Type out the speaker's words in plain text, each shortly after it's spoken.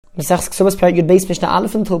Kesubos Perek Beis Mishnah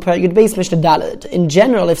Aleph until Perek Beis Mishnah Daled. In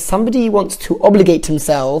general, if somebody wants to obligate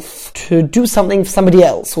himself to do something for somebody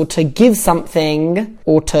else, or to give something,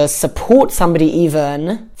 or to support somebody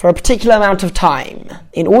even, for a particular amount of time,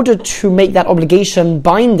 in order to make that obligation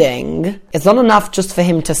binding, it's not enough just for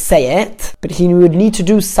him to say it, but he would need to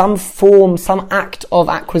do some form, some act of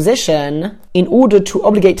acquisition in order to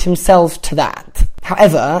obligate himself to that.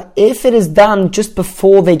 However, if it is done just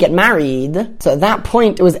before they get married, so at that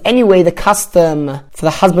point it was anyway the custom for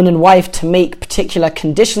the husband and wife to make particular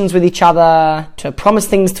conditions with each other, to promise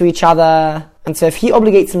things to each other, and so if he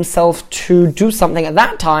obligates himself to do something at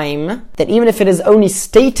that time, then even if it is only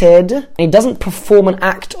stated, and he doesn't perform an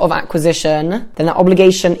act of acquisition, then that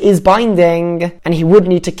obligation is binding, and he would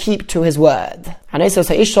need to keep to his word. And also,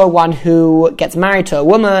 so Isha, one who gets married to a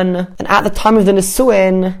woman, and at the time of the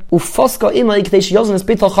Nisuin,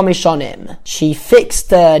 she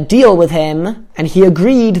fixed a deal with him, and he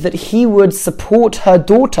agreed that he would support her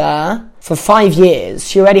daughter for 5 years.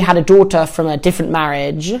 She already had a daughter from a different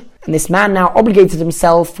marriage, and this man now obligated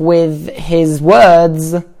himself with his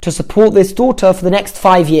words to support this daughter for the next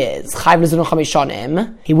 5 years.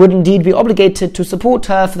 He would indeed be obligated to support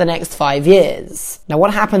her for the next 5 years. Now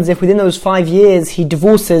what happens if within those 5 years he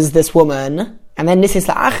divorces this woman, and then Nisis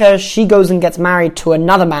La'acher, she goes and gets married to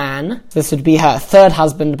another man? This would be her third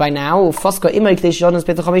husband by now. And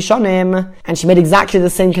she made exactly the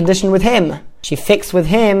same condition with him. She fixed with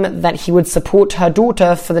him that he would support her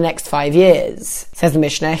daughter for the next 5 years. Says the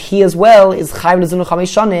Mishnah, he as well is chayv lezunu 5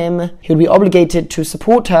 shonim. He would be obligated to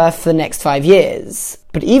support her for the next 5 years.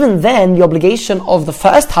 But even then, the obligation of the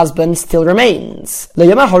first husband still remains.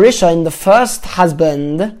 L'yoma horisha, in the first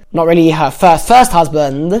husband, not really her first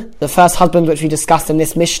husband, the first husband which we discussed in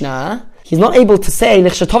this Mishnah, he's not able to say,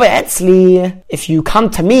 if you come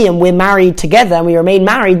to me and we're married together and we remain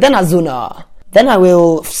married, then azuna. Then I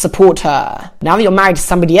will support her. Now that you're married to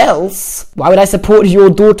somebody else, why would I support your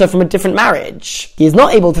daughter from a different marriage? He is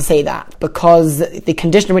not able to say that because the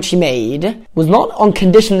condition which he made was not on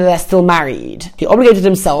condition that they're still married. He obligated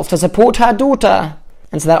himself to support her daughter.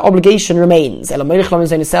 And so that obligation remains. He would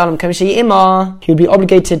be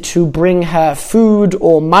obligated to bring her food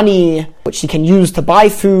or money, which she can use to buy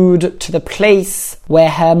food, to the place where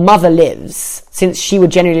her mother lives. Since she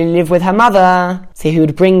would generally live with her mother, so he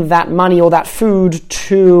would bring that money or that food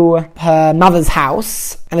to her mother's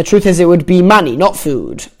house. And the truth is it would be money, not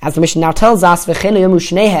food. As the Mishnah now tells us,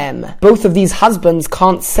 both of these husbands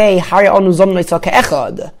can't say,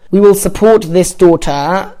 we will support this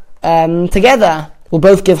daughter together. We'll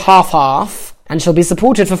both give half, and she'll be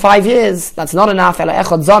supported for 5 years. That's not enough.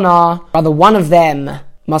 Rather, one of them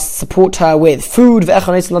must support her with food,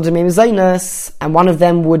 and one of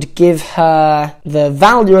them would give her the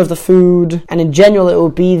value of the food, and in general it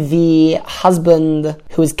would be the husband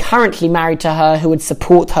who is currently married to her who would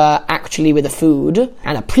support her actually with the food,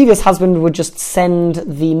 and a previous husband would just send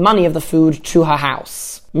the money of the food to her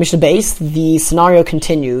house. Mishnah Beis, the scenario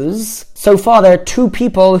continues. So far there are 2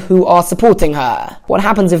 people who are supporting her. What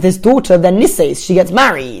happens if this daughter then nisses, she gets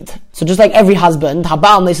married? So just like every husband, her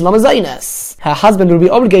husband will be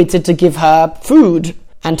obligated to give her food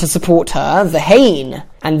and to support her, the hain.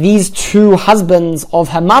 And these 2 husbands of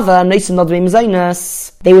her mother,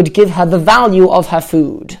 they would give her the value of her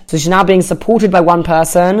food. So she's now being supported by one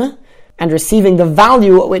person and receiving the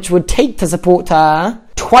value which would take to support her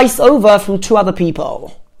twice over from 2 other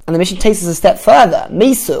people. And the Mishnah takes us a step further.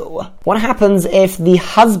 Mesu. What happens if the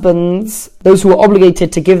husbands, those who are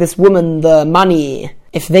obligated to give this woman the money,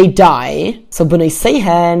 if they die? So B'nai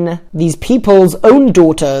Sehen, these people's own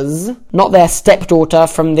daughters, not their stepdaughter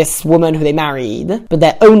from this woman who they married, but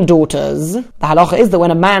their own daughters. The halacha is that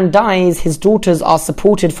when a man dies, his daughters are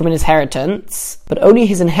supported from an inheritance, but only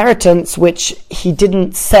his inheritance which he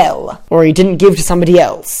didn't sell, or he didn't give to somebody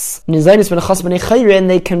else.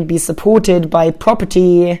 They can be supported by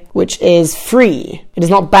property which is free. It is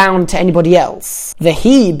not bound to anybody else.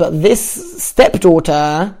 But this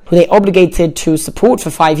stepdaughter, who they obligated to support for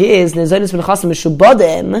 5 years,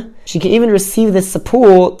 she can even receive this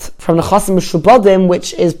support from Nechasim Meshubadim,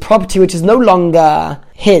 which is property which is no longer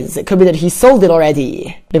his. It could be that he sold it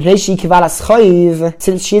already.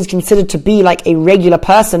 Since she is considered to be like a regular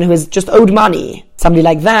person who is just owed money, somebody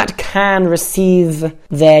like that can receive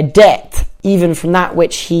their debt even from that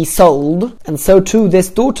which he sold, and so too this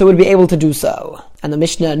daughter would be able to do so. And the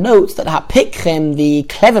Mishnah notes that Ha'pikrim, the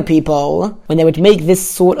clever people, when they would make this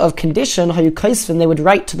sort of condition, they would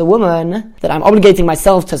write to the woman that I'm obligating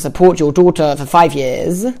myself to support your daughter for 5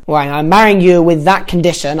 years, or I'm marrying you with that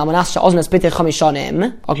condition, on condition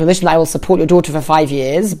that I will support your daughter for 5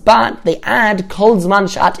 years, but they add Kol Zman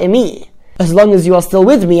Sh'at Imi. as long as you are still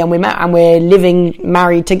with me and we're living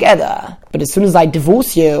married together. But as soon as I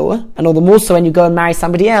divorce you, and all the more so when you go and marry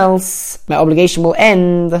somebody else, my obligation will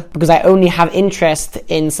end, because I only have interest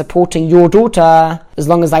in supporting your daughter as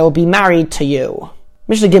long as I will be married to you.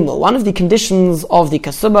 Mishnah Gimel, one of the conditions of the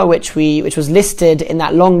Kesubah, which was listed in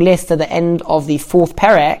that long list at the end of the 4th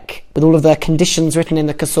perek, with all of the conditions written in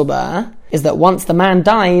the Kesubah, is that once the man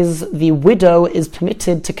dies, the widow is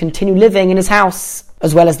permitted to continue living in his house.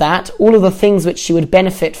 As well as that, all of the things which she would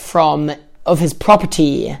benefit from of his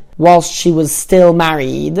property whilst she was still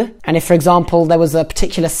married, and if, for example, there was a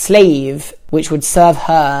particular slave which would serve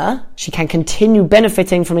her, she can continue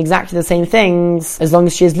benefiting from exactly the same things as long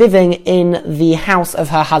as she is living in the house of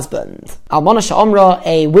her husband. Almana she'omra,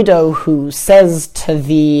 a widow who says to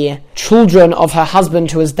the children of her husband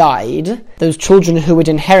who has died, those children who would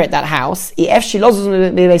inherit that house,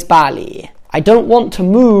 I don't want to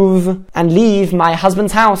move and leave my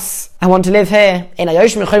husband's house. I want to live here.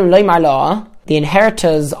 The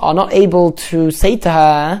inheritors are not able to say to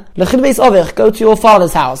her, go to your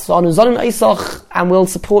father's house, and we'll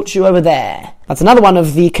support you over there. That's another one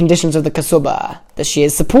of the conditions of the Kesubah, that she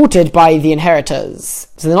is supported by the inheritors.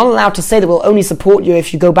 So they're not allowed to say that we'll only support you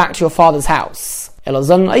if you go back to your father's house.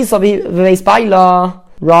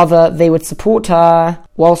 Rather, they would support her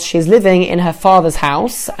whilst she is living in her father's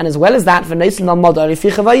house, and as well as that,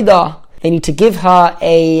 they need to give her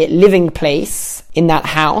a living place in that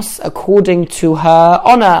house according to her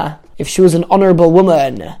honor. If she was an honorable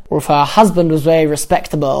woman, or if her husband was very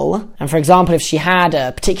respectable, and for example, if she had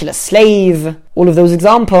a particular slave, all of those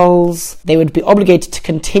examples, they would be obligated to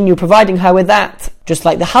continue providing her with that, just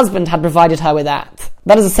like the husband had provided her with that.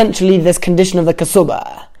 That is essentially this condition of the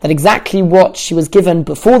Kesubah, that exactly what she was given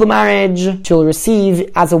before the marriage, she will receive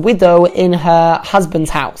as a widow in her husband's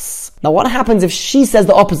house. Now what happens if she says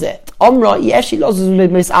the opposite? If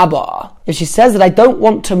she says that I don't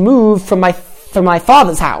want to move from my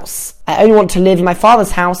father's house, I only want to live in my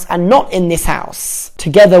father's house and not in this house,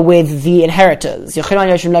 together with the inheritors.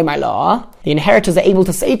 The inheritors are able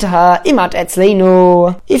to say to her,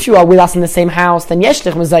 if you are with us in the same house, then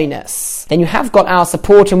then you have got our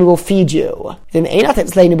support and we will feed you.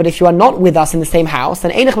 But if you are not with us in the same house, then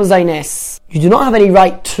you do not have any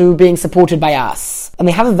right to being supported by us. And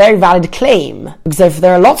they have a very valid claim, because if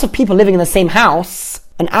there are lots of people living in the same house,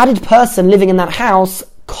 an added person living in that house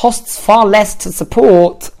costs far less to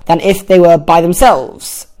support than if they were by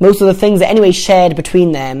themselves. Most of the things are anyway shared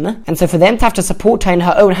between them, and so for them to have to support her in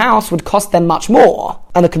her own house would cost them much more.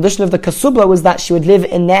 And the condition of the Kesubah was that she would live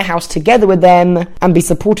in their house together with them and be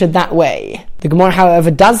supported that way. The Gemara,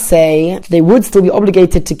 however, does say they would still be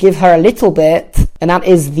obligated to give her a little bit, and that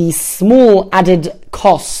is the small added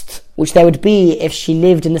cost which there would be if she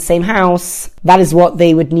lived in the same house. That is what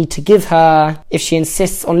they would need to give her if she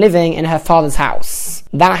insists on living in her father's house.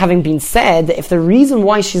 That having been said, if the reason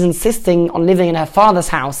why she's insisting on living in her father's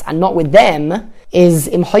house and not with them is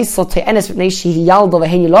if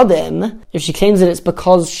she claims that it's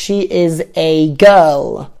because she is a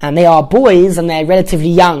girl and they are boys and they're relatively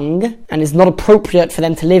young and it's not appropriate for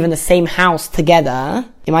them to live in the same house together,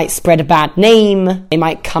 it might spread a bad name, they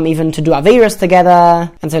might come even to do Averas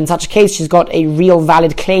together, and so in such a case she's got a real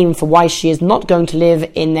valid claim for why she is not going to live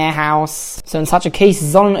in their house. So in such a case,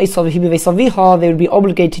 they would be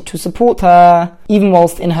obligated to support her even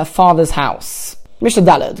whilst in her father's house. Mishnah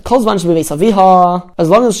Daled, as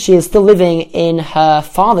long as she is still living in her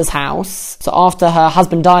father's house, so after her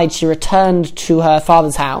husband died, she returned to her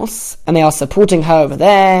father's house, and they are supporting her over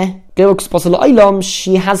there,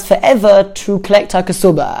 she has forever to collect her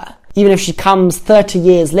Kesubah. Even if she comes 30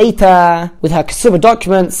 years later with her Kesubah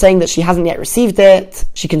document saying that she hasn't yet received it,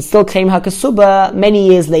 she can still claim her Kesubah many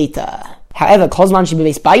years later. However, as long as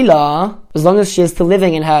she is still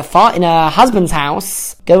living in her husband's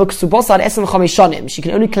house, she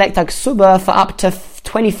can only collect her Kesubah for up to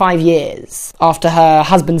 25 years after her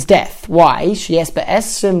husband's death. Why?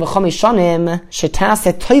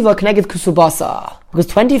 Because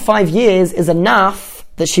 25 years is enough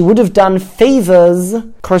that she would have done favors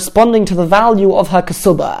corresponding to the value of her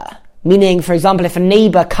Kesubah. Meaning, for example, if a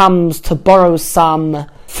neighbor comes to borrow some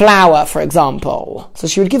flour, for example, so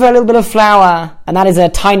she would give her a little bit of flour, and that is a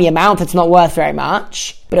tiny amount, it's not worth very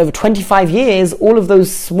much. But over 25 years, all of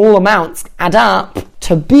those small amounts add up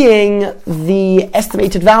to being the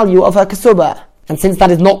estimated value of her Kesubah. And since that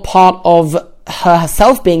is not part of her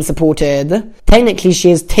herself being supported, technically she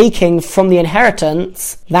is taking from the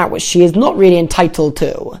inheritance that which she is not really entitled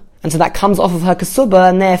to. And so that comes off of her Kesubah,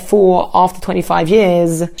 and therefore, after 25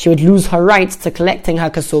 years, she would lose her right to collecting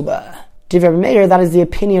her Kesubah. Divrei Rabbi Meir, that is the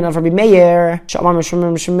opinion of Rabbi Meir,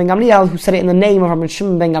 who said it in the name of Rabbi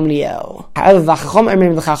Shimon ben Gamliel. However, the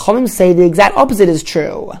Chachamim say the exact opposite is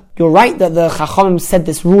true. You're right that the Chachamim said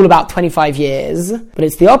this rule about 25 years, but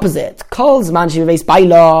it's the opposite.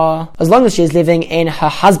 As long as she is living in her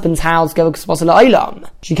husband's house,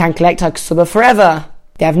 she can collect her Kesubah forever.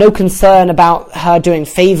 They have no concern about her doing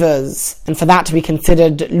favors, and for that to be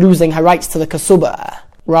considered losing her rights to the Kesubah.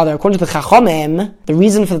 Rather, according to the Chachomim, the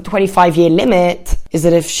reason for the 25-year limit is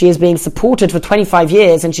that if she is being supported for 25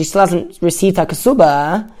 years and she still hasn't received her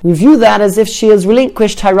Kesubah, we view that as if she has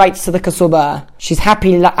relinquished her rights to the Kesubah. She's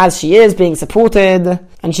happy as she is, being supported,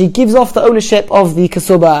 and she gives off the ownership of the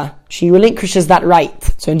Kesubah. She relinquishes that right.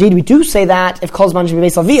 So indeed, we do say that if Kolzman should be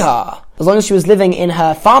based on Viha, as long as she was living in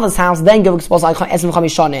her father's house, then she can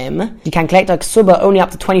collect her Kesubah only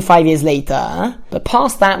up to 25 years later. But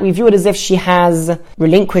past that, we view it as if she has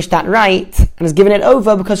relinquished that right and has given it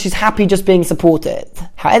over because she's happy just being supported.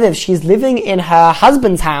 However, if she's living in her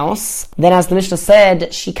husband's house, then as the Mishnah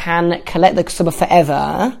said, she can collect the Kesubah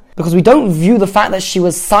forever, because we don't view the fact that she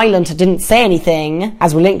was silent and didn't say anything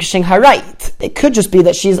as relinquishing her right. It could just be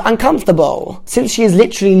that she is uncomfortable. Since she is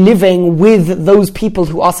literally living with those people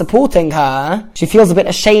who are supporting her, she feels a bit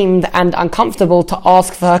ashamed and uncomfortable to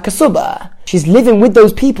ask for her Kesubah. She's living with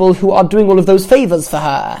those people who are doing all of those favors for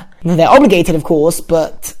her. They're obligated, of course,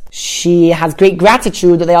 but she has great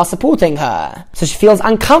gratitude that they are supporting her. So she feels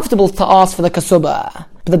uncomfortable to ask for the Kesubah.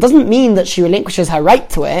 But that doesn't mean that she relinquishes her right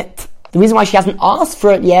to it. The reason why she hasn't asked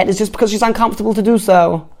for it yet is just because she's uncomfortable to do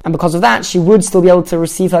so. And because of that, she would still be able to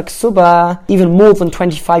receive her Kesubah even more than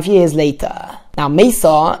 25 years later. Now,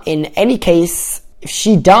 Mesa, in any case, if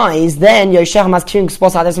she dies, then her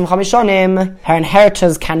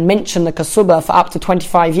inheritors can mention the Kesubah for up to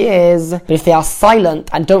 25 years, but if they are silent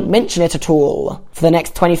and don't mention it at all for the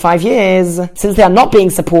next 25 years, since they are not being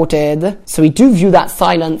supported, so we do view that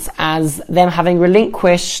silence as them having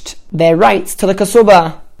relinquished their rights to the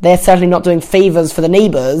Kesubah. They're certainly not doing favors for the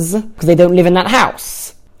neighbors because they don't live in that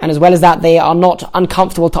house. And as well as that, they are not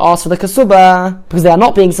uncomfortable to ask for the Kesubah because they are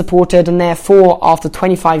not being supported, and therefore, after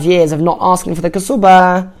 25 years of not asking for the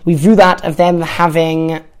Kesubah, we view that of them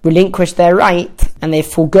having relinquished their right, and they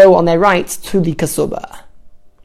forego on their rights to the Kesubah.